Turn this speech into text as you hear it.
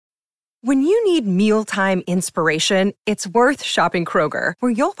When you need mealtime inspiration, it's worth shopping Kroger,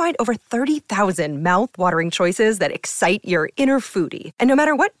 where you'll find over 30,000 mouth-watering choices that excite your inner foodie. And no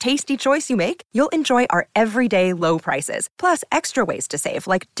matter what tasty choice you make, you'll enjoy our everyday low prices, plus extra ways to save,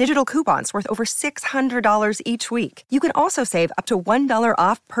 like digital coupons worth over $600 each week. You can also save up to $1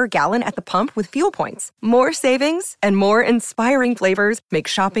 off per gallon at the pump with fuel points. More savings and more inspiring flavors make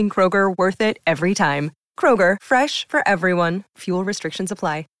shopping Kroger worth it every time. Kroger, fresh for everyone. Fuel restrictions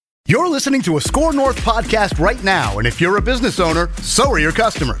apply. You're listening to a Score North podcast right now, and if you're a business owner, so are your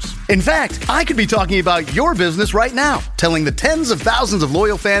customers. In fact, I could be talking about your business right now, telling the tens of thousands of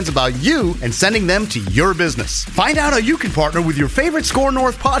loyal fans about you and sending them to your business. Find out how you can partner with your favorite Score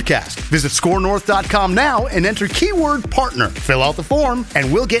North podcast. Visit scorenorth.com now and enter keyword partner. Fill out the form,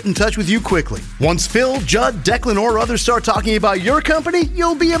 and we'll get in touch with you quickly. Once Phil, Judd, Declan, or others start talking about your company,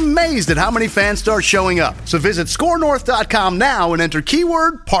 you'll be amazed at how many fans start showing up. So visit scorenorth.com now and enter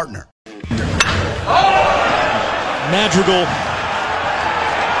keyword partner. Madrigal,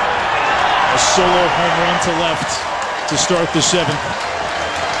 a solo home run to left to start the seventh.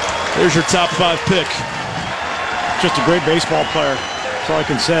 There's your top 5 pick. Just a great baseball player. That's all I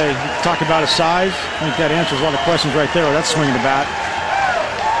can say. Talk about his size. I think that answers a lot of questions right there. That's swinging the bat.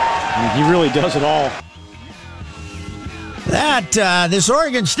 I mean, he really does it all. This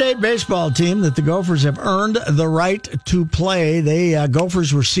Oregon State baseball team that the Gophers have earned the right to play.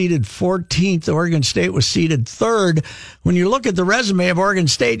 Gophers were seeded 14th. Oregon State was seeded 3rd. When you look at the resume of Oregon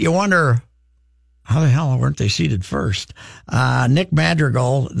State, you wonder, how the hell weren't they seeded first? Nick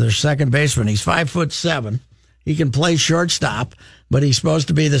Madrigal, their second baseman, he's 5'7". He can play shortstop, but he's supposed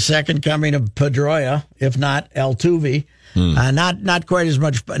to be the second coming of Pedroia, if not Altuve. Not quite as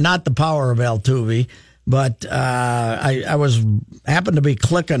much, not the power of Altuve. But I happened to be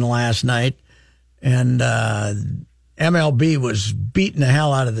clicking last night, and MLB was beating the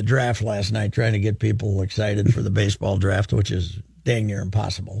hell out of the draft last night, trying to get people excited for the baseball draft, which is dang near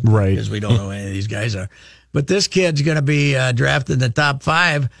impossible, right? Because we don't know who any of these guys are. But this kid's going to be drafted in the top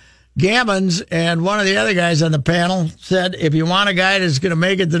 5. Gammons and one of the other guys on the panel said, if you want a guy that's going to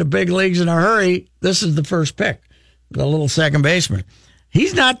make it to the big leagues in a hurry, this is the first pick, the little second baseman.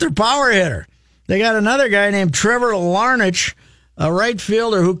 He's not their power hitter. They got another guy named Trevor Larnach, a right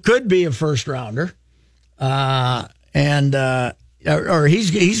fielder who could be a first rounder, or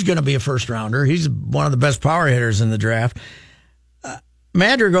he's going to be a first rounder. He's one of the best power hitters in the draft.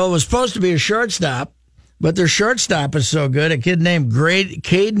 Madrigal was supposed to be a shortstop, but their shortstop is so good, a kid named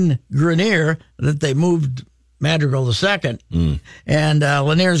Caden Grenier, that they moved Madrigal to second. And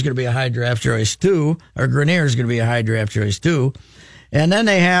Lanier is going to be a high draft choice too, or Grenier is going to be a high draft choice too. And then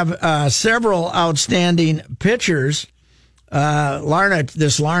they have several outstanding pitchers. Larnach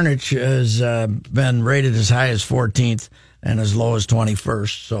has been rated as high as 14th and as low as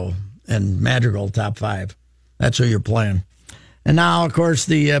 21st. And Madrigal top 5. That's who you're playing. And now, of course,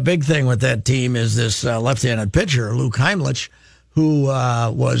 the big thing with that team is this left-handed pitcher, Luke Heimlich, who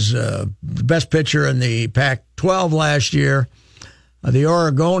was the best pitcher in the Pac-12 last year. The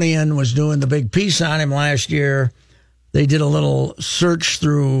Oregonian was doing the big piece on him last year. They did a little search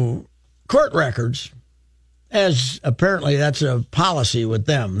through court records, as apparently that's a policy with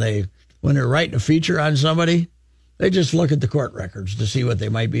them. When they're writing a feature on somebody, they just look at the court records to see what they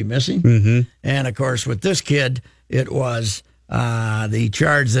might be missing. Mm-hmm. And, of course, with this kid, it was the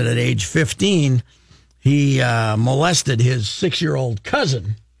charge that at age 15, he molested his 6-year-old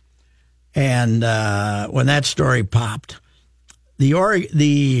cousin. And when that story popped, the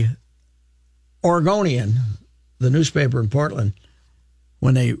Oregonian, the newspaper in Portland,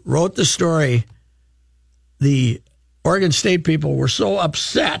 when they wrote the story, the Oregon State people were so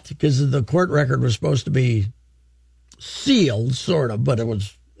upset because the court record was supposed to be sealed, sort of, but it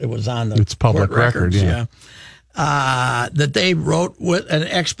was on the it's public record, yeah. That they wrote with an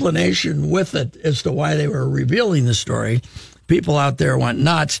explanation with it as to why they were revealing the story. People out there went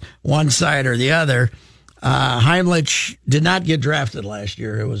nuts, one side or the other. Heimlich did not get drafted last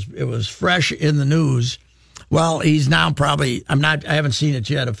year. It was fresh in the news. Well, he's now probably, I haven't seen it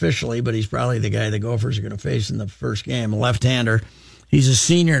yet officially, but he's probably the guy the Gophers are going to face in the first game, a left-hander. He's a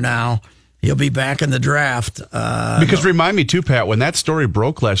senior now. He'll be back in the draft. Because remind me too, Pat, when that story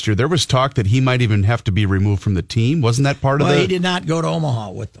broke last year, there was talk that he might even have to be removed from the team. Wasn't that part of it? Well, he did not go to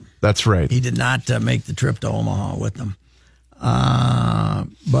Omaha with them. That's right. He did not make the trip to Omaha with them.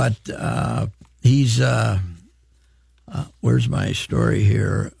 But he's, where's my story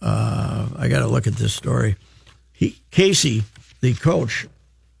here? I got to look at this story. Casey, the coach,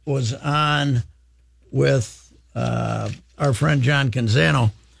 was on with our friend John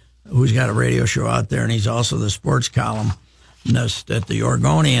Canzano, who's got a radio show out there, and he's also the sports columnist at the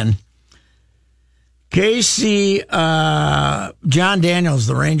Oregonian. Casey, John Daniels,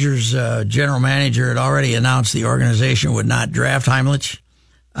 the Rangers general manager, had already announced the organization would not draft Heimlich.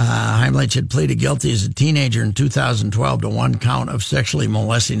 Heimlich had pleaded guilty as a teenager in 2012 to one count of sexually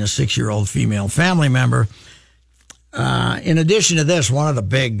molesting a 6-year-old female family member. In addition to this, one of the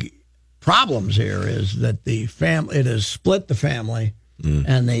big problems here is that it has split the family,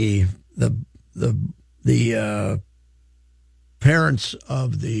 and the parents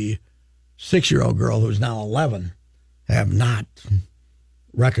of the 6-year-old girl, who's now 11, have not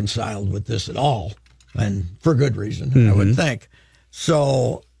reconciled with this at all, and for good reason, I would think.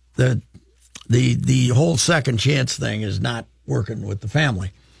 So the whole second chance thing is not working with the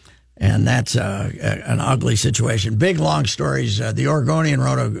family, and that's an ugly situation. Big long stories. The Oregonian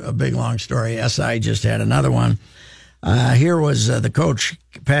wrote a big long story. SI just had another one. Here was the coach,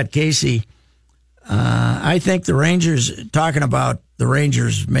 Pat Casey. I think the Rangers, talking about the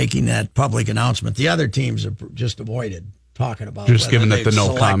Rangers making that public announcement, the other teams have just avoided talking about it. Just giving it the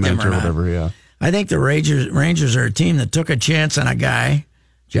no comment or whatever, yeah. I think the Rangers are a team that took a chance on a guy,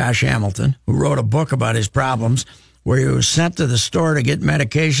 Josh Hamilton, who wrote a book about his problems, where he was sent to the store to get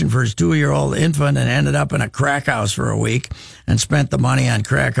medication for his 2-year-old infant and ended up in a crack house for a week and spent the money on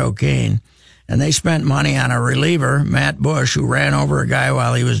crack cocaine. And they spent money on a reliever, Matt Bush, who ran over a guy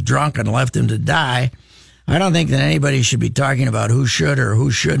while he was drunk and left him to die. I don't think that anybody should be talking about who should or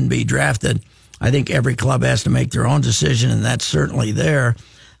who shouldn't be drafted. I think every club has to make their own decision, and that's certainly there.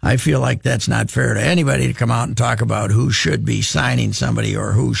 I feel like that's not fair to anybody to come out and talk about who should be signing somebody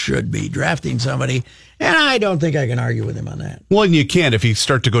or who should be drafting somebody, and I don't think I can argue with him on that. Well, and you can't. If you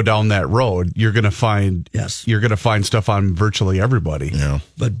start to go down that road, you're going to find stuff on virtually everybody. Yeah.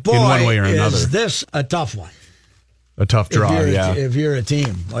 But boy, in one way or another, is this a tough one. A tough draw, if you're a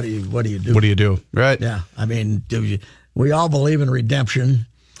team, what do you do? What do you do? Right? Yeah, I mean, we all believe in redemption,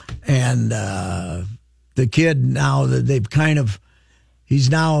 and the kid now that they've kind of. He's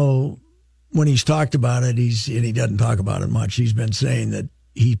now, when he's talked about it, and he doesn't talk about it much, he's been saying that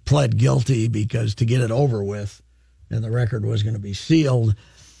he pled guilty because to get it over with, and the record was going to be sealed,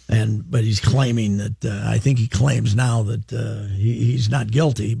 but he's claiming that, I think he claims now that he's not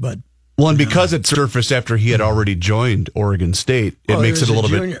guilty, but... Well, and because it surfaced after he had already joined Oregon State, it makes it a little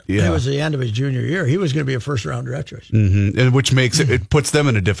bit... Yeah. It was the end of his junior year. He was going to be a first-round draft choice. Mm-hmm. And which makes it puts them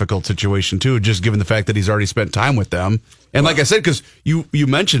in a difficult situation, too, just given the fact that he's already spent time with them. And like I said, because you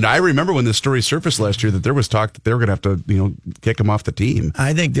mentioned, I remember when this story surfaced last year that there was talk that they were going to have to, kick him off the team.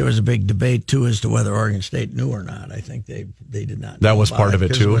 I think there was a big debate, too, as to whether Oregon State knew or not. I think they did not know. That was part of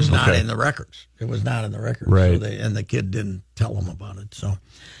it, too? It was not in the records. It was not in the records. Right. So and the kid didn't tell them about it. So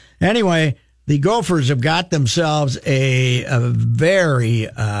anyway, the Gophers have got themselves a very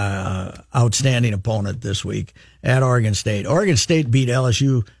outstanding opponent this week at Oregon State. Oregon State beat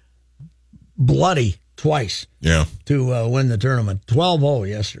LSU bloody twice to win the tournament. 12-0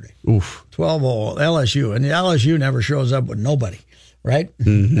 yesterday. Oof. 12-0 LSU. And the LSU never shows up with nobody, right?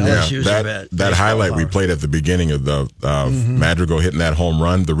 Mm-hmm. LSU's that highlight we played at the beginning of the Madrigal hitting that home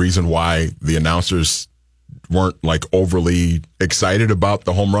run, the reason why the announcers weren't like overly excited about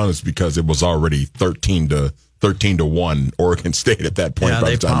the home run is because it was already 13-1 Oregon State at that point. Yeah, by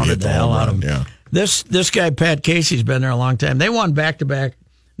the time he hit the home run. Yeah. This guy, Pat Casey's been there a long time. They won back-to-back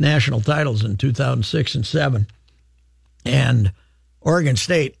national titles in 2006 and 2007. And Oregon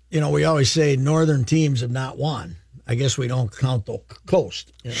State, we always say northern teams have not won. I guess we don't count the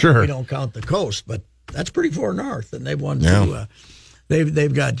coast. Sure. We don't count the coast, but that's pretty far north, and they've won two.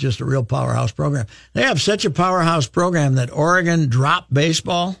 They've got just a real powerhouse program. They have such a powerhouse program that Oregon dropped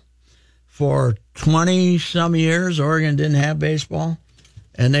baseball for 20-some years. Oregon didn't have baseball,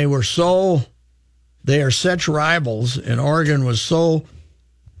 and they are such rivals, and Oregon was so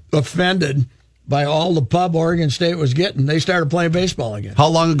offended by all the pub Oregon State was getting, they started playing baseball again. How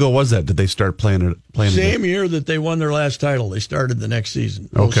long ago was that? Did they start playing it? Same year that they won their last title. They started the next season,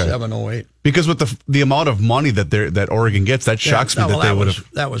 07-08. Because with the amount of money that Oregon gets, that shocks me that they would have.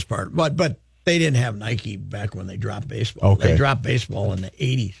 That was part. But they didn't have Nike back when they dropped baseball. Okay. They dropped baseball in the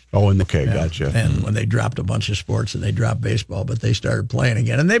 80s. Gotcha. And when they dropped a bunch of sports and they dropped baseball, but they started playing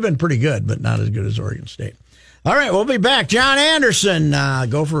again. And they've been pretty good, but not as good as Oregon State. All right, we'll be back. John Anderson,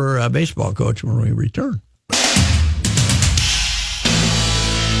 Gopher baseball coach, when we return.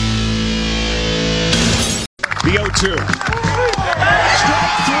 The 0-2.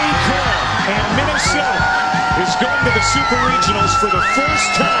 Strike three call. And Minnesota is going to the Super Regionals for the first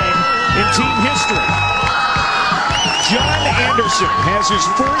time in team history. John Anderson has his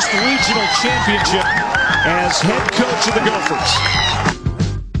first regional championship as head coach of the Gophers.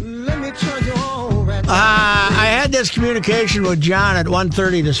 I had has communication with John at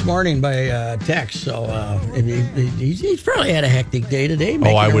 1:30 this morning by text. So he's probably had a hectic day today.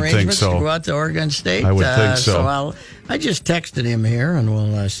 I would think so. To go out to Oregon State. I would think so. I just texted him here, and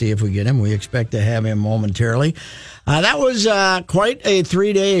we'll see if we get him. We expect to have him momentarily. That was quite a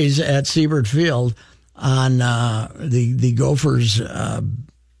 3 days at Siebert Field on the Gophers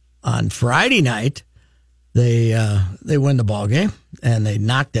on Friday night. They win the ball game, and they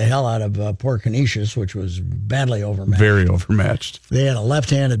knocked the hell out of Port Canisius, which was badly overmatched. Very overmatched. They had a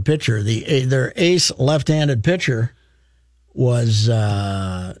left-handed pitcher. Their ace left-handed pitcher was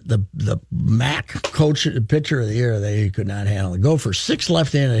the MAC coach pitcher of the year. They could not handle it. Go for 6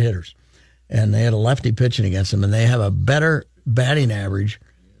 left-handed hitters, and they had a lefty pitching against them, and they have a better batting average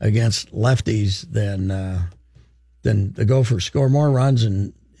against lefties than the Gophers. Score more runs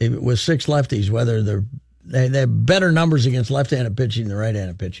and with 6 lefties. Whether they have better numbers against left-handed pitching than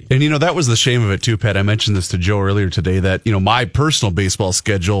right-handed pitching. And, that was the shame of it, too, Pat. I mentioned this to Joe earlier today that, my personal baseball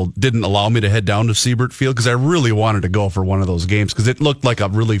schedule didn't allow me to head down to Siebert Field because I really wanted to go for one of those games because it looked like a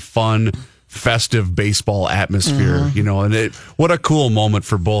really fun, festive baseball atmosphere, and what a cool moment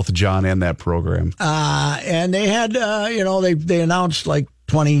for both John and that program. And they had, they announced like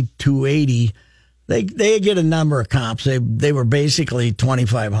 2280. They get a number of comps. They were basically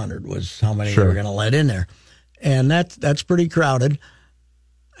 2,500 was how many they were going to let in there, and that's pretty crowded.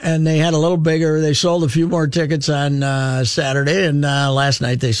 And they had a little bigger. They sold a few more tickets on Saturday, and last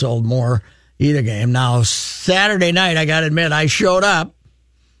night they sold more either game. Now Saturday night, I got to admit, I showed up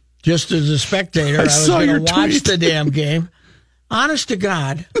just as a spectator. I was going to watch the damn game. Honest to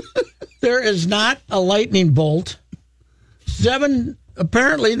God, there is not a lightning bolt.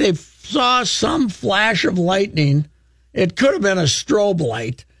 Apparently they saw some flash of lightning. It could have been a strobe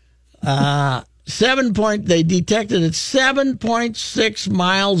light. They detected it 7.6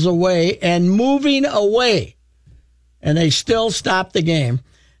 miles away and moving away. And they still stopped the game.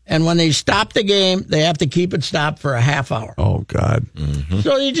 And when they stop the game, they have to keep it stopped for a half hour. Oh, God. Mm-hmm.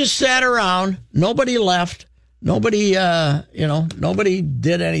 So they just sat around. Nobody left. Nobody, nobody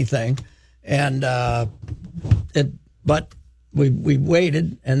did anything. And, but we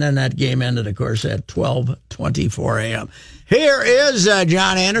waited, and then that game ended, of course, at 12:24 a.m. Here is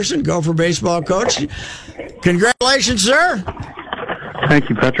John Anderson, Gopher baseball coach. Congratulations, sir. Thank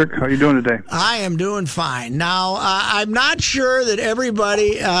you, Patrick. How are you doing today? I am doing fine. Now, I'm not sure that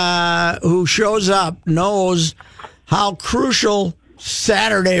everybody who shows up knows how crucial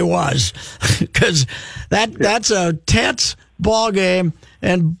Saturday was, because that's a tense ball game.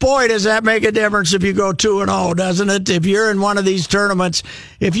 And boy, does that make a difference if you go 2-0, doesn't it? If you're in one of these tournaments,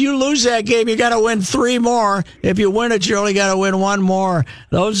 if you lose that game, you got to win 3 more. If you win it, you only got to win 1 more.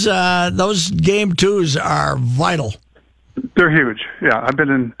 Those game 2s are vital. They're huge. Yeah, I've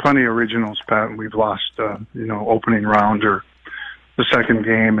been in plenty of regionals, Pat, and we've lost, opening round or the second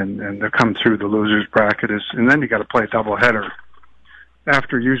game, and they come through the losers bracket, and then you got to play a doubleheader.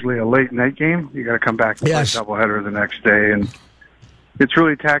 After usually a late night game, you got to come back and play a doubleheader the next day, and it's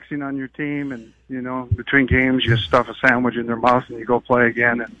really taxing on your team. And between games, you stuff a sandwich in their mouth and you go play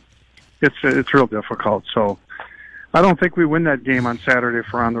again, and it's real difficult. So I don't think we win that game on Saturday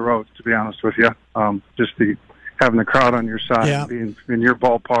if we're on the road, to be honest with you. Just having the crowd on your side, being in your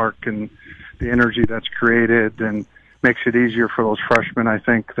ballpark, and the energy that's created, and makes it easier for those freshmen, I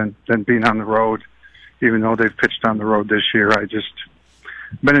think, than being on the road. Even though they've pitched on the road this year, I just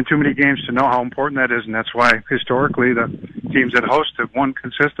been in too many games to know how important that is, and that's why historically the teams that host have won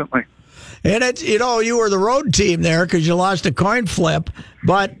consistently. And it's you were the road team there because you lost a coin flip,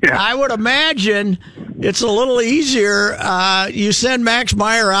 but I would imagine it's a little easier. You send Max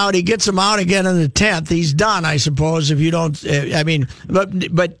Meyer out, he gets him out again in the 10th. He's done, I suppose. If you don't,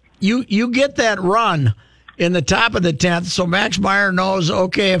 but you get that run in the top of the 10th, so Max Meyer knows,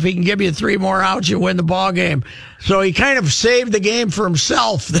 okay, if he can give you 3 more outs, you win the ball game. So he kind of saved the game for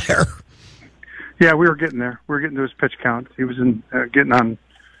himself there. Yeah, we were getting there. We were getting to his pitch count. He was getting on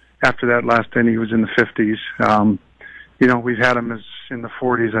after that last inning. He was in the 50s. We've had him in the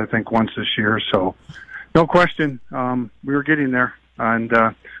 40s, I think, once this year. So no question, we were getting there, and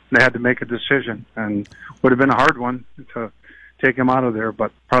they had to make a decision, and would have been a hard one to take him out of there,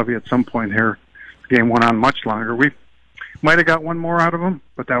 but probably at some point here, game went on much longer. We might have got 1 more out of them,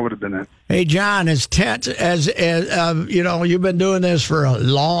 but that would have been it. Hey, John, as you've been doing this for a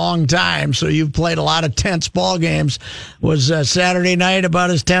long time, so you've played a lot of tense ball games. Was Saturday night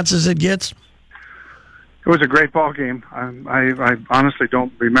about as tense as it gets? It was a great ball game. I honestly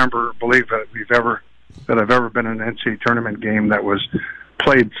don't believe that I've ever been in an NCAA tournament game that was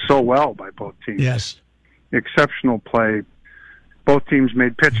played so well by both teams. Yes, exceptional play. Both teams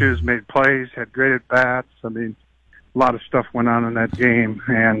made pitches, made plays, had great at bats. I mean, a lot of stuff went on in that game,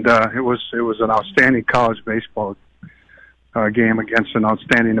 and it was an outstanding college baseball game against an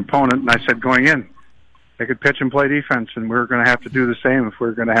outstanding opponent. And I said going in, they could pitch and play defense, and we were going to have to do the same if we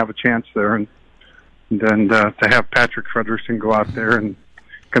were going to have a chance there. And then to have Patrick Frederickson go out there and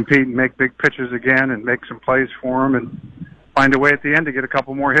compete and make big pitches again and make some plays for him and find a way at the end to get a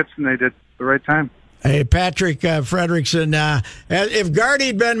couple more hits than they did at the right time. Hey, Patrick Frederickson, if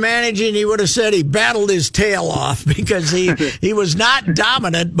Gardy'd been managing, he would have said he battled his tail off because he was not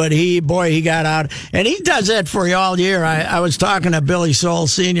dominant, but he got out. And he does that for you all year. I was talking to Billy Soul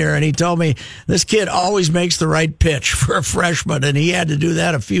Sr., and he told me this kid always makes the right pitch for a freshman, and he had to do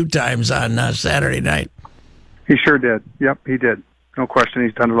that a few times on Saturday night. He sure did. Yep, he did. No question.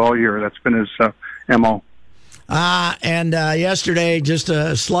 He's done it all year. That's been his MO. And yesterday, just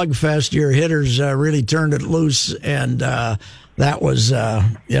a slugfest. Your hitters really turned it loose, and that was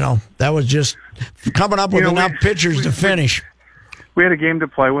just coming up with enough pitchers to finish. We had a game to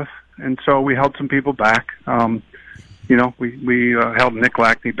play with, and so we held some people back. We held Nick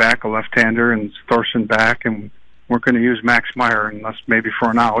Lackney back, a left-hander, and Thorson back, and weren't going to use Max Meyer unless maybe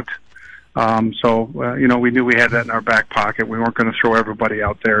for an out. We knew we had that in our back pocket. We weren't going to throw everybody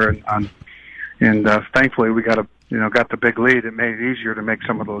out there, and thankfully we got the big lead. It made it easier to make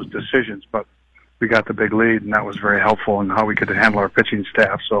some of those decisions, but we got the big lead, and that was very helpful in how we could handle our pitching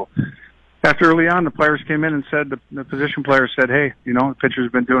staff. So after early on, the players came in and said, the position players said, hey, the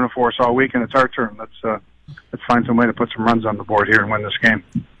pitcher's been doing it for us all week, and it's our turn. Let's find some way to put some runs on the board here and win this game.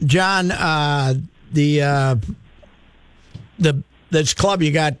 John, this club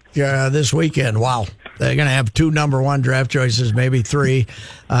you got this weekend, wow. They're going to have 2 number 1 draft choices, maybe 3.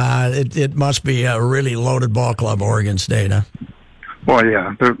 It must be a really loaded ball club, Oregon State, huh? Well,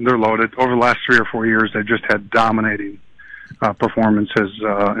 yeah, they're loaded. Over the last 3 or 4 years, they've just had dominating performances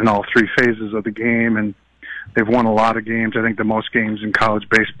in all 3 phases of the game, and they've won a lot of games. I think the most games in college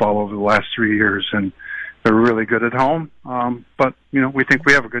baseball over the last 3 years, and they're really good at home. But we think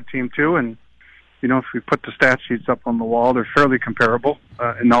we have a good team too, and if we put the stat sheets up on the wall, they're fairly comparable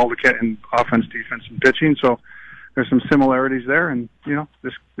in offense, defense, and pitching. So there's some similarities there, and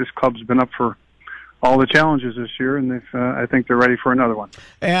this club's been up for all the challenges this year, and I think they're ready for another one.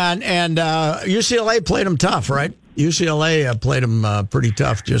 And UCLA played them tough, right? UCLA played them pretty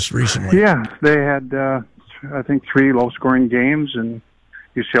tough just recently. Yeah, they had I think 3 low-scoring games, and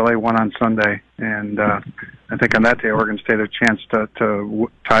UCLA won on Sunday. And I think on that day, Oregon State had a chance to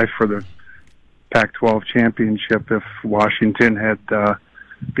tie for the Pac-12 championship if Washington had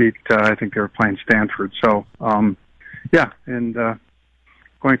beat, I think they were playing Stanford. So, going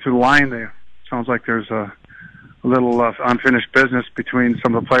through the line, it sounds like there's a little unfinished business between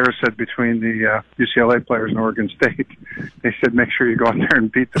some of the players said between the UCLA players and Oregon State. They said, make sure you go out there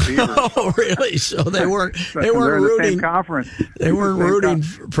and beat the Beavers. Oh, really? So they weren't they're in rooting. The same conference. They weren't rooting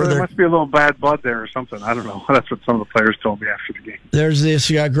for there must be a little bad blood there or something. I don't know. That's what some of the players told me after the game. There's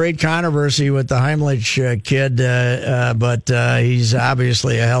this great controversy with the Heimlich kid, but he's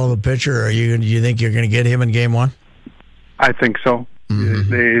obviously a hell of a pitcher. Do you think you're going to get him in game 1? I think so.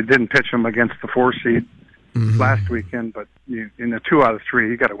 Mm-hmm. They didn't pitch him against the 4 seed. Mm-hmm. Last weekend, but in the 2 out of 3,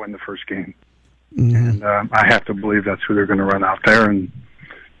 you got to win the first game, and I have to believe that's who they're going to run out there. And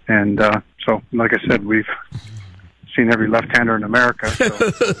so, like I said, we've seen every left-hander in America, so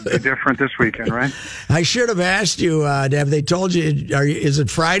it'll be different this weekend, right? I should have asked you. Have they told you? Is it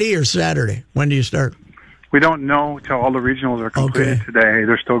Friday or Saturday? When do you start? We don't know until all the regionals are completed today.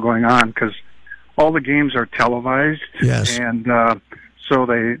 They're still going on because all the games are televised. Yes, and. So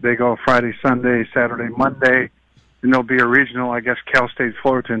they go Friday, Sunday, Saturday, Monday, and there'll be a regional. I guess Cal State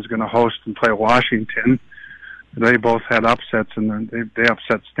Fullerton's going to host and play Washington. They both had upsets, and they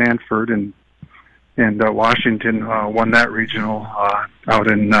upset Stanford, and Washington won that regional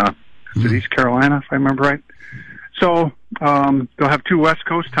out in East Carolina, if I remember right. So they'll have 2 West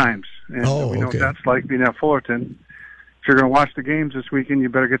Coast times, and we know what that's like being at Fullerton. If you're going to watch the games this weekend, you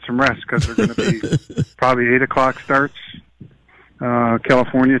better get some rest because they're going to be probably 8 o'clock starts.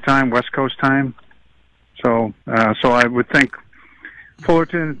 California time, West Coast time. So I would think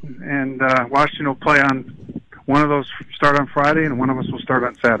Fullerton and Washington will play on one of those start on Friday, and one of us will start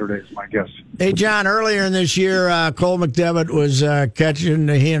on Saturday, is my guess. Hey, John, earlier in this year, Cole McDevitt was catching.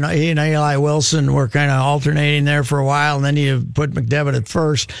 He and Eli Wilson were kind of alternating there for a while, and then you put McDevitt at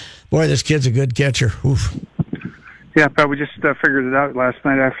first. Boy, this kid's a good catcher. Oof. Yeah, Pat, we just figured it out last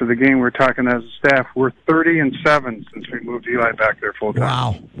night after the game. We were talking as a staff. We're 30-7 since we moved Eli back there full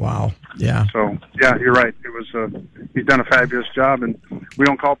time. Wow, yeah. So, yeah, you're right. It was he's done a fabulous job, and we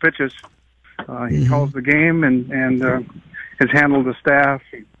don't call pitches. He calls the game and has handled the staff.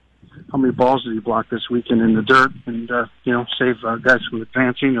 how many balls did he block this weekend in the dirt and, save guys from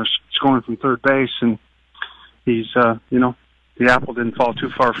advancing or scoring from third base. And he's, the apple didn't fall too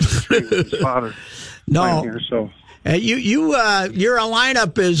far from the tree with his father. No. Here, so. Your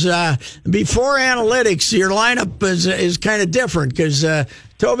lineup is before analytics. Your lineup is kind of different because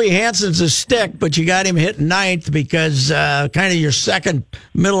Toby Hansen's a stick, but you got him hitting ninth because kind of your second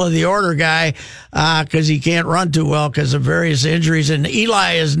middle of the order guy because he can't run too well because of various injuries. And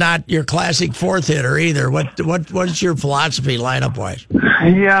Eli is not your classic fourth hitter either. What's your philosophy lineup wise?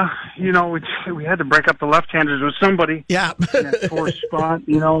 Yeah, we had to break up the left-handers with somebody. Yeah, in that fourth spot.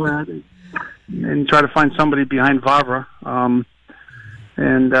 And try to find somebody behind Vavra. Eli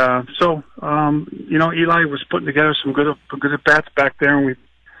was putting together some good at-bats back there, and we,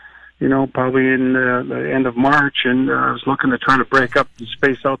 probably in the end of March, and I was looking to try to break up and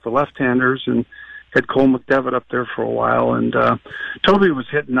space out the left-handers, and had Cole McDevitt up there for a while, and Toby was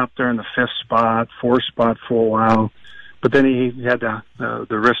hitting up there in the fourth spot for a while, but then he had the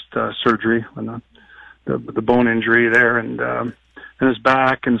wrist surgery and the bone injury there, and in his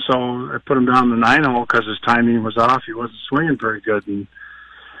back, and so I put him down the 9-hole because his timing was off. He wasn't swinging very good,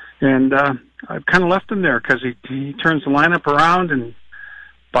 and I kind of left him there because he turns the lineup around, and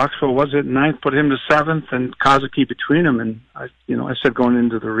Boxwell was at ninth, put him to seventh, and Kazuki between them. And I said going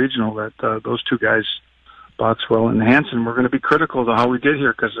into the regional that those two guys, Boxwell and Hansen, were going to be critical to how we did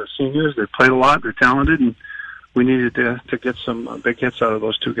here because they're seniors. They played a lot. They're talented, and we needed to get some big hits out of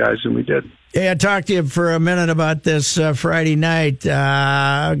those two guys, and we did. Hey, I talked to you for a minute about this Friday night.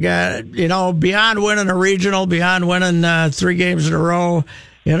 Beyond winning a regional, beyond winning 3 games in a row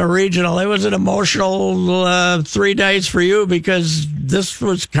in a regional, it was an emotional 3 days for you because this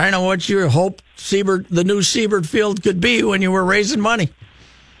was kind of what you hoped the new Siebert Field could be when you were raising money.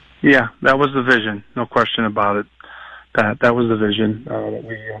 Yeah, that was the vision, no question about it. That was the vision.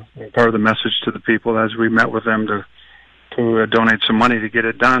 Part of the message to the people as we met with them to donate some money to get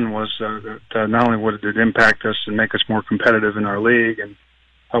it done was that not only would it impact us and make us more competitive in our league and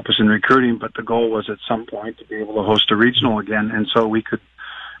help us in recruiting, but the goal was at some point to be able to host a regional again, and so we could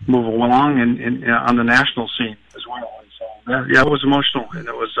move along on the national scene as well. And so, it was emotional, and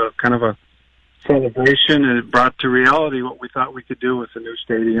it was kind of a celebration, and it brought to reality what we thought we could do with the new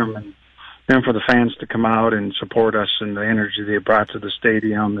stadium, and then for the fans to come out and support us and the energy they brought to the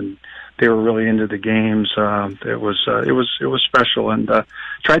stadium, and they were really into the games. It was special, and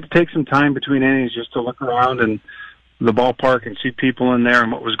tried to take some time between innings just to look around and the ballpark and see people in there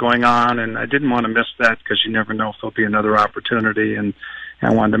and what was going on. And I didn't want to miss that because you never know if there'll be another opportunity. And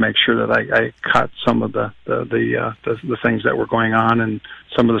I wanted to make sure that I caught some of the things that were going on and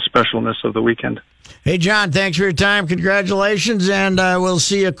some of the specialness of the weekend. Hey, John, thanks for your time. Congratulations, and we'll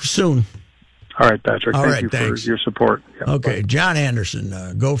see you soon. All right, Patrick. Thank you for your support. Yeah, okay, bye. John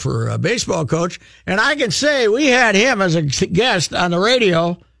Anderson, Gopher baseball coach. And I can say we had him as a guest on the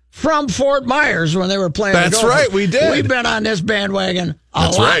radio from Fort Myers when they were playing. That's right, we did. We've been on this bandwagon a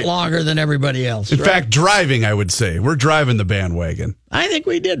lot longer than everybody else. In fact, driving, I would say. We're driving the bandwagon. I think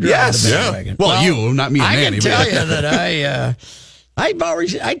we did drive the bandwagon. Yeah. Well, you, not me and Manny. I can tell you that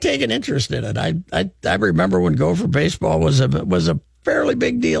I'd take an interest in it. I remember when Gopher baseball was a fairly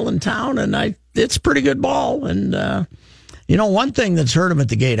big deal in town, and it's pretty good ball. And one thing that's hurt him at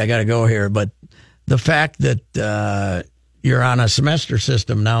the gate, I got to go here, but the fact that you're on a semester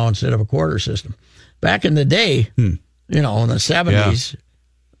system now instead of a quarter system. Back in the day, in the 70s,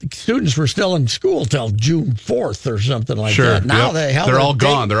 the students were still in school till June 4th or something like that. Now they're all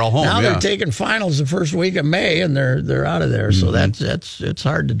gone. They're all home. Now they're taking finals the first week of May, and they're out of there. So it's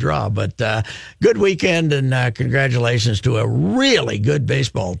hard to draw. But good weekend, and congratulations to a really good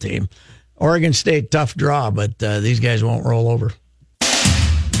baseball team. Oregon State, tough draw, but these guys won't roll over.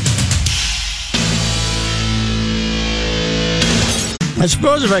 I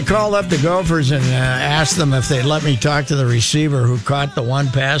suppose if I called up the Gophers and asked them if they'd let me talk to the receiver who caught the one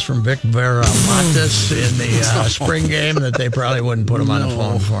pass from Vic Veramontes in the spring game, that they probably wouldn't put him on the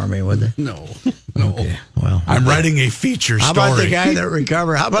phone for me, would they? No. Okay, well, I'm writing a feature story. How about the guy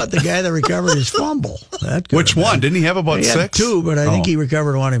that recovered his fumble? Which one? Didn't he have about 6? Had 2, but I think he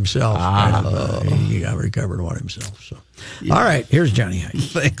recovered one himself. He recovered one himself. So. Yeah. All right, here's Johnny Height.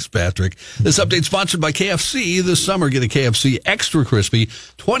 Thanks, Patrick. This update sponsored by KFC. This summer, get a KFC Extra Crispy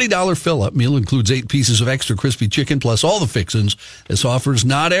 $20 fill-up meal. Includes 8 pieces of extra crispy chicken plus all the fixins. This offer's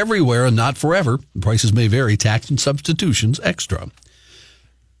not everywhere and not forever. The prices may vary. Tax and substitutions extra.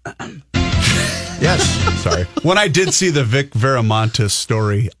 Yes. Sorry. When I did see the Vic Veramontes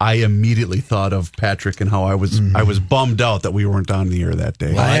story, I immediately thought of Patrick and how I was bummed out that we weren't on the air that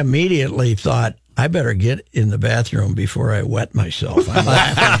day. Well, I immediately thought I better get in the bathroom before I wet myself. I'm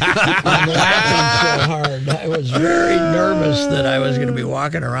laughing so hard. I was very nervous that I was going to be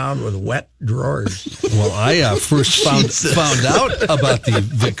walking around with wet drawers. Well, I first found out about the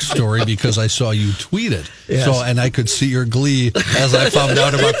Vic story because I saw you tweet it. Yes. So, and I could see your glee as I found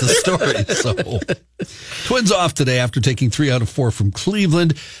out about the story. So, Twins off today after taking 3 out of 4 from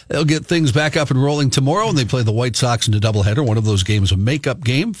Cleveland. They'll get things back up and rolling tomorrow, and they play the White Sox in a doubleheader. One of those games a makeup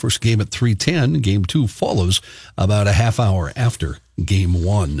game. First game at 3:10. Game 2 follows about a half hour after Game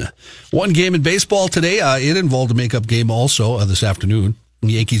 1. One game in baseball today. It involved a makeup game also this afternoon.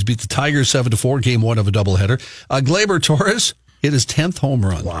 The Yankees beat the Tigers 7-4, Game 1 of a doubleheader. Gleyber Torres hit his 10th home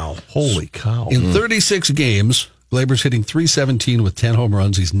run. Wow. Holy cow. In 36 games, Gleyber's hitting .317 with 10 home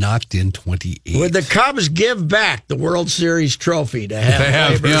runs. He's knocked in 28. Would the Cubs give back the World Series trophy to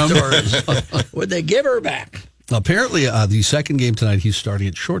have Gleyber Torres? Would they give her back? Apparently, the second game tonight, he's starting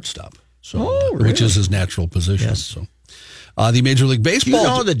at shortstop, really? Which is his natural position. Yes. So, the Major League Baseball. Do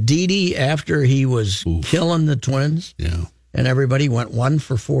you know that Didi, after he was killing the Twins, and everybody went 1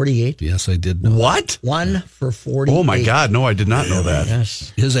 for 48? Yes, I did know. What? 1 for 48. Oh, my God. No, I did not know that.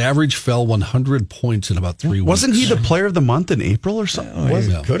 Yes. His average fell 100 points in about 3 weeks. Wasn't he the player of the month in April or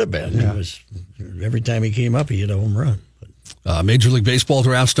something? Could have been. Yeah. It was, every time he came up, he hit a home run. Major League Baseball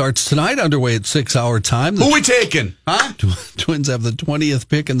draft starts tonight, underway at 6-hour time. Who we taking? Huh? Twins have the 20th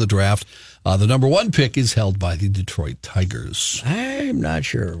pick in the draft. The number 1 pick is held by the Detroit Tigers. I'm not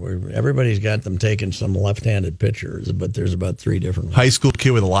sure. Everybody's got them taking some left-handed pitchers, but there's about 3 different ones. High school kid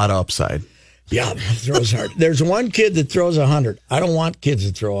with a lot of upside. Yeah, throws hard. There's one kid that throws 100. I don't want kids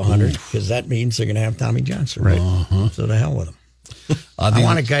that throw 100 because that means they're going to have Tommy John surgery. Right. So to hell with them. I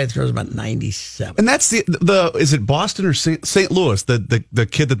want a guy that throws about 97. And that's the is it Boston or St. Louis, the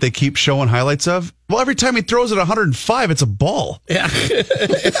kid that they keep showing highlights of? Well, every time he throws it 105, it's a ball. Yeah.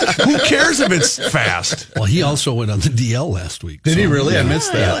 Who cares if it's fast? Well, he also went on the DL last week. Did he really? I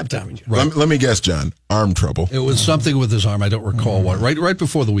missed that. Tommy John. Right. Let me guess, John. Arm trouble. It was something with his arm. I don't recall what. Right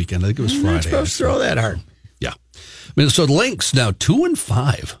before the weekend. I think it was Friday. Not supposed to throw that hard. Yeah. Minnesota Lynx now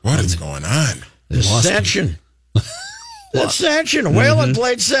 2-5. What is going on? Dissension. Dissension. Whalen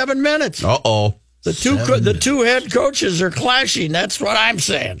played 7 minutes. Uh-oh. The two head coaches are clashing. That's what I'm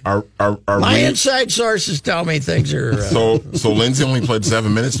saying. My inside sources tell me things are. So Lindsay only played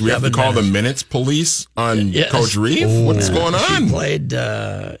 7 minutes. Do we have to call the minutes police on Coach Reeve? What's going on? She played,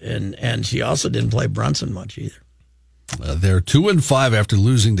 and she also didn't play Brunson much either. They're 2-5 after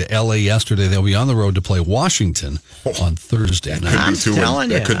losing to L.A. yesterday. They'll be on the road to play Washington on Thursday night.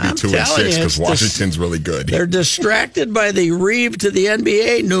 That could be 2-6 because Washington's really good. They're distracted by the Reeve to the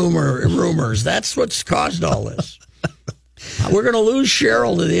NBA rumors. That's what's caused all this. We're going to lose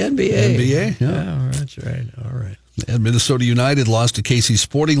Cheryl to the NBA. NBA? Yeah, that's right. All right. And Minnesota United lost to KC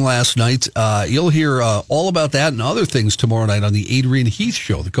Sporting last night. You'll hear all about that and other things tomorrow night on the Adrian Heath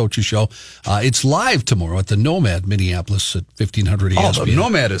Show, the coach's show. It's live tomorrow at the Nomad, Minneapolis at 1500 ESPN. Oh, the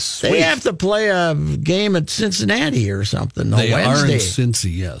Nomad is sweet. They have to play a game at Cincinnati or something. They Wednesday. are in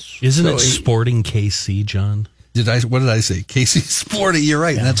Cincy, yes. Isn't it Sporting KC, John? What did I say? KC Sporting. You're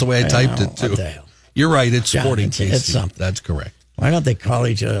right. Yeah, and that's the way I typed it, too. What the hell? You're right. It's Sporting KC. It's something. That's correct. Why don't they call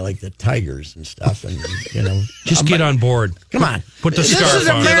each other like the Tigers and stuff? And just get on board. Come on, put the scarf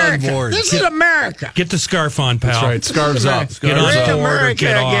on. Get on board. This is America. Get the scarf on, pal. That's right. Scarves up. Get on board or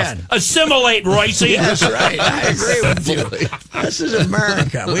get again. off. Assimilate, Royce. That's right. I agree with you. This is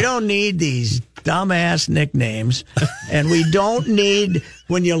America. We don't need these dumbass nicknames, and we don't need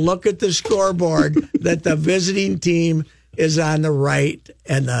when you look at the scoreboard that the visiting team is on the right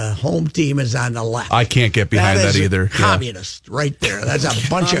and the home team is on the left. I can't get behind that either. Communist right there. That's a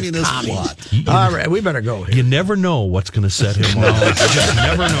bunch of communists. All right, we better go here. You never know what's going to set him off. You just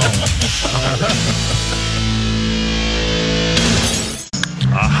never know.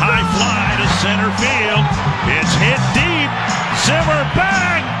 A high fly to center field. It's hit deep. Zimmer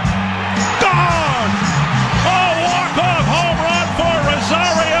bang. Gone. A walk-off home run for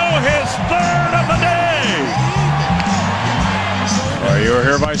Rosario, his 3rd of the day. You were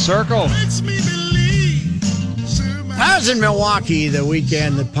here by Circle. I was in Milwaukee the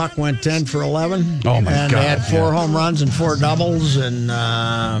weekend that Puck went 10 for 11. Oh, my and God. They had 4 home runs and 4 doubles, and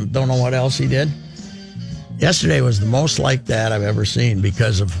don't know what else he did. Yesterday was the most like that I've ever seen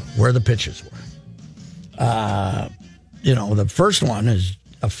because of where the pitches were. The first one is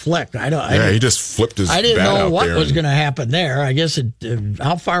a flick. He just flipped his bat out there. I didn't know what was going to happen there. I guess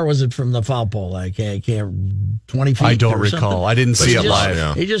how far was it from the foul pole? I can't 20 feet. I don't recall. I didn't see it live.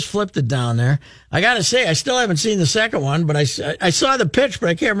 Yeah. He just flipped it down there. I got to say, I still haven't seen the second one, but I saw the pitch, but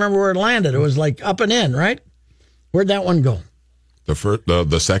I can't remember where it landed. It was like up and in, right? Where'd that one go?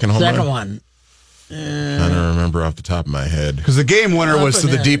 The second home run? Second one. Trying to remember off the top of my head. Because the game winner was to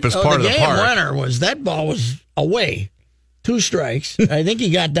the deepest part of the park. The game winner was, that ball was away. 2 strikes. I think he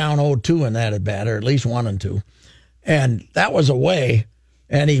got down 0-2 in that at bat, or at least 1-2. And that was away.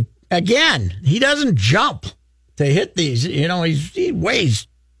 And he doesn't jump to hit these. You know, he weighs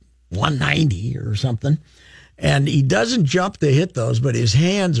 190 or something. And he doesn't jump to hit those, but his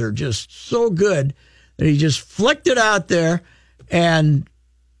hands are just so good that he just flicked it out there and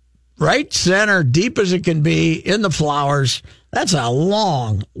right center, deep as it can be, in the flowers. That's a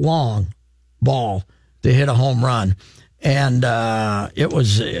long, long ball to hit a home run. And it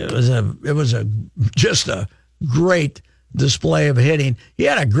was just a great display of hitting. He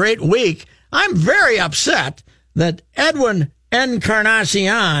had a great week. I'm very upset that Edwin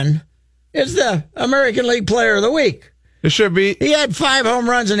Encarnacion is the American League Player of the Week. It should be. He had 5 home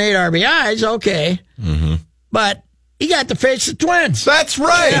runs and 8 RBIs, okay. Mm-hmm. But he got to face the Twins. That's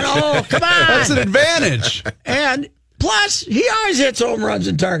right. You know, come on. That's an advantage. And plus, he always hits home runs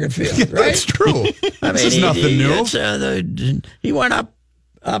in target field, right? That's true. I mean, this is nothing new. He went up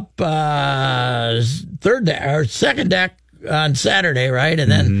third deck or second deck on Saturday, right?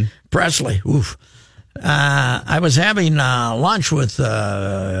 And then Presley. Oof. I was having lunch with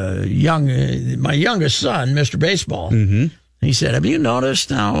my youngest son, Mr. Baseball. Mm-hmm. He said, "Have you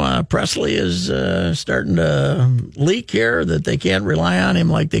noticed how Presley is starting to leak here? That they can't rely on him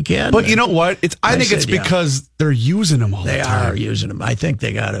like they can." But you know what? I think it's because they're using him all the time. They are using him. I think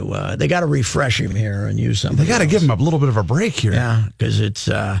they got to refresh him here and use something. They got to give him a little bit of a break here. Yeah, because it's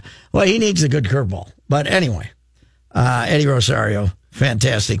he needs a good curveball. But anyway, Eddie Rosario.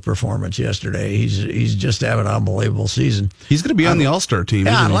 Fantastic performance yesterday. He's just having an unbelievable season. He's going to be on the All-Star team.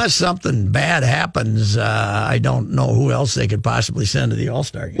 Yeah, unless something bad happens, I don't know who else they could possibly send to the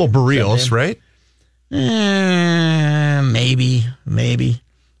All-Star game. Well, Barrios, right? Maybe.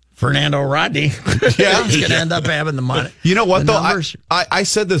 Fernando Rodney. Yeah, he's going to end up having the money. You know what, though? I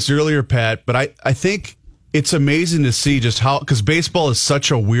said this earlier, Pat, but I think it's amazing to see just how, because baseball is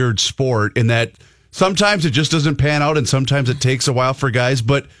such a weird sport in that sometimes it just doesn't pan out, and sometimes it takes a while for guys.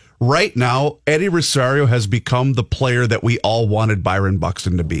 But right now, Eddie Rosario has become the player that we all wanted Byron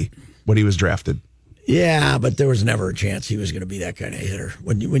Buxton to be when he was drafted. Yeah, but there was never a chance he was going to be that kind of hitter.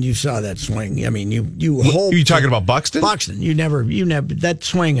 When you saw that swing, I mean, you hope. Are you talking about Buxton? Buxton, you never. That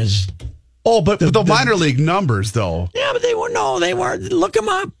swing is. Oh, but the minor league numbers, though. Yeah, but they weren't. Look him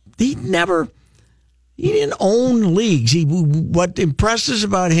up. He didn't own leagues. What impressed us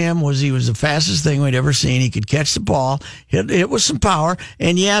about him was he was the fastest thing we'd ever seen. He could catch the ball, hit with some power,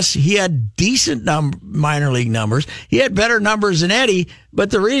 and yes, he had decent minor league numbers. He had better numbers than Eddie, but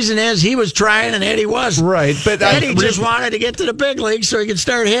the reason is he was trying and Eddie wasn't. Right, but Eddie just wanted to get to the big leagues so he could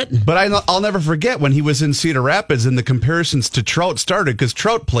start hitting. But I'll never forget when he was in Cedar Rapids and the comparisons to Trout started, because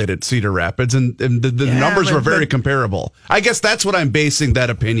Trout played at Cedar Rapids, and the numbers were very comparable. I guess that's what I'm basing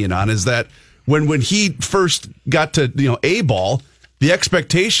that opinion on, is that when he first got to A-ball, the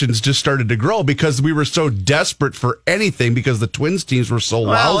expectations just started to grow because we were so desperate for anything because the Twins teams were so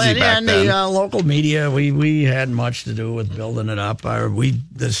lousy back then. The local media, we had much to do with building it up.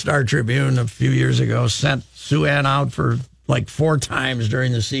 The Star Tribune a few years ago sent Sue Ann out for like 4 times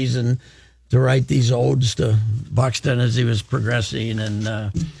during the season to write these odes to Buxton as he was progressing, and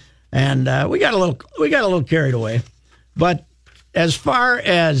we got a little carried away. But as far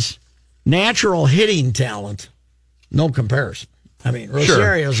as natural hitting talent, no comparison. I mean,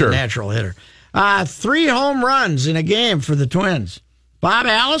 Rosario's a natural hitter. 3 home runs in a game for the Twins. Bob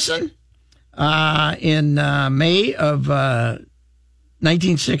Allison in May of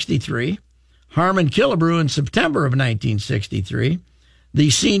 1963. Harmon Killebrew in September of 1963. The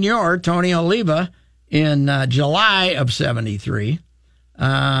senior, Tony Oliva, in July of 73.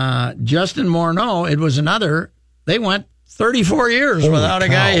 Justin Morneau, it was another, they went 34 years without a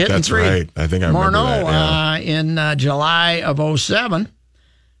guy hitting that's 3. Right. I think I remember that. In July of 07.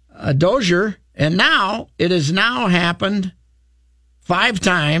 Dozier, and now it has now happened 5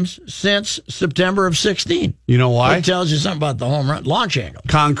 times since September of 16. You know why? It tells you something about the home run. Launch angle.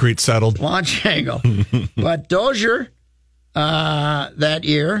 Concrete settled. Launch angle. But Dozier that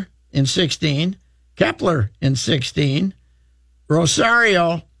year in 16. Kepler in 16.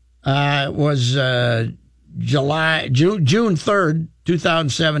 Rosario was June 3rd,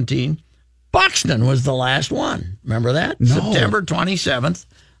 2017. Buxton was the last one. Remember that? No. September 27th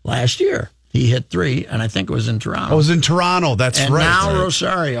last year. He hit 3, and I think it was in Toronto. Oh, it was in Toronto. That's right. And now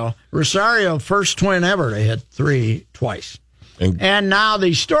Rosario, first Twin ever to hit 3 twice. And now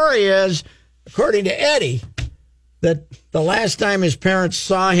the story is, according to Eddie, that the last time his parents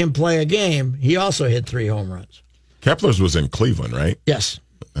saw him play a game, he also hit 3 home runs. Kepler's was in Cleveland, right? Yes.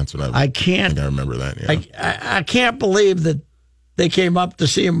 That's what I can't. I think I remember that. Yeah. I can't believe that they came up to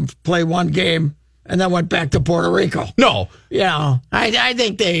see him play one game and then went back to Puerto Rico. No. I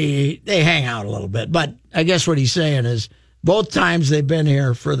think they hang out a little bit. But I guess what he's saying is both times they've been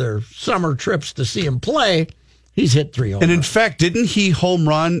here for their summer trips to see him play, he's hit 3 home And in runs. fact, didn't he home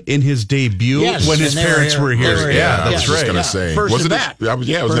run in his debut Yes, when his and they were parents here. were here? They were here. Yeah, I that's was just right. going to say. First was at it bat. I was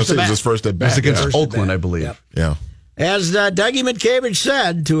going to say it was his first at bat. It was against First at Oakland, bat. I believe. Yep. Yeah. As Dougie McCabe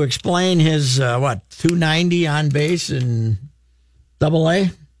said, to explain his, 290 on base in Double-A,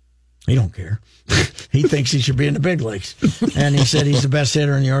 he don't care. He thinks he should be in the big leagues. And he said he's the best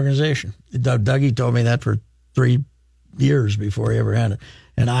hitter in the organization. Dougie told me that for 3 years before he ever had it.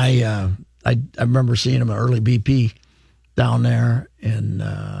 And I remember seeing him at early BP down there in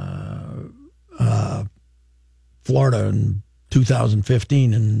Florida in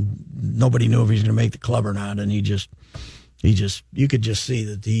 2015, and nobody knew if he was going to make the club or not. And he just you could just see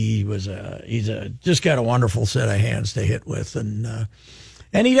that he's just got a wonderful set of hands to hit with,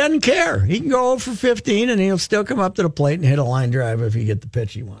 and he doesn't care. He can go 0 for 15, and he'll still come up to the plate and hit a line drive if he get the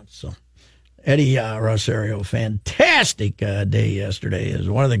pitch he wants. So Eddie Rosario, fantastic day yesterday. It was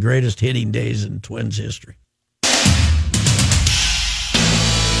one of the greatest hitting days in Twins history.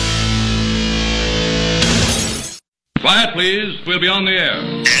 Quiet, please. We'll be on the air.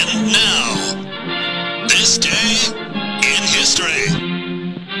 And now, this day in history.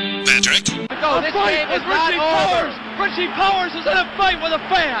 Patrick? This game is Richie Powers. Richie Powers is in a fight with a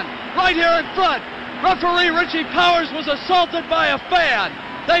fan right here in front. Referee Richie Powers was assaulted by a fan.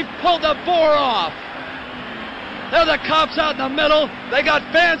 They pulled the bore off. There are the cops out in the middle. They got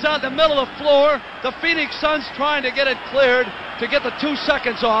fans out in the middle of the floor. The Phoenix Suns trying to get it cleared to get the 2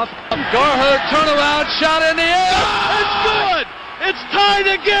 seconds off. Garherd turnaround shot in the air. It's good. It's tied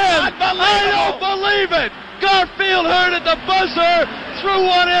again. I don't believe it. Garfield heard at the buzzer, threw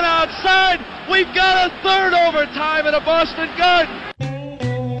one in outside. We've got a third overtime at a Boston Garden.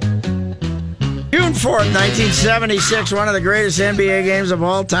 June 4th, 1976, one of the greatest NBA games of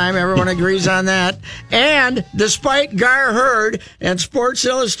all time. Everyone agrees on that. And despite Gar Hurd and Sports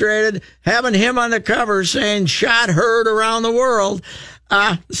Illustrated having him on the cover saying shot heard around the world,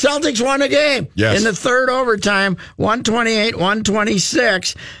 Celtics won the game in the third overtime,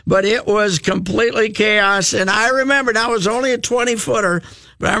 128-126, but it was completely chaos. And I remember, that was only a 20-footer,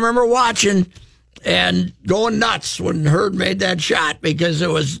 but I remember watching and going nuts when Hurd made that shot because it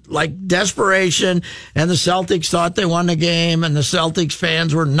was like desperation, and the Celtics thought they won the game, and the Celtics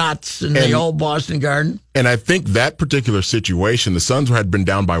fans were nuts in the old Boston Garden. And I think that particular situation, the Suns had been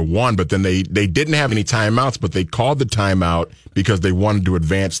down by 1, but then they didn't have any timeouts, but they called the timeout because they wanted to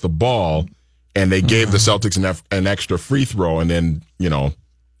advance the ball, and they gave the Celtics an extra free throw, and then,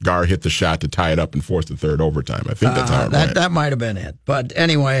 Gar hit the shot to tie it up and force the third overtime. I think that's how it went. That might have been it. But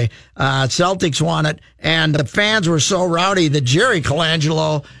anyway, Celtics won it, and the fans were so rowdy that Jerry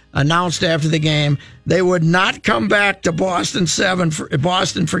Colangelo announced after the game they would not come back to Boston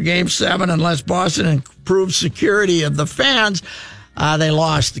for Game 7 unless Boston improved security of the fans. They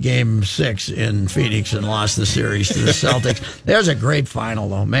lost Game 6 in Phoenix and lost the series to the Celtics. It was a great final,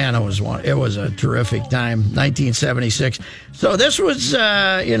 though. Man, it was a terrific time, 1976. So this was,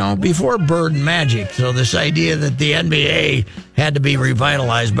 before Bird and Magic. So this idea that the NBA had to be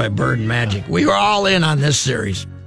revitalized by Bird and Magic. We were all in on this series.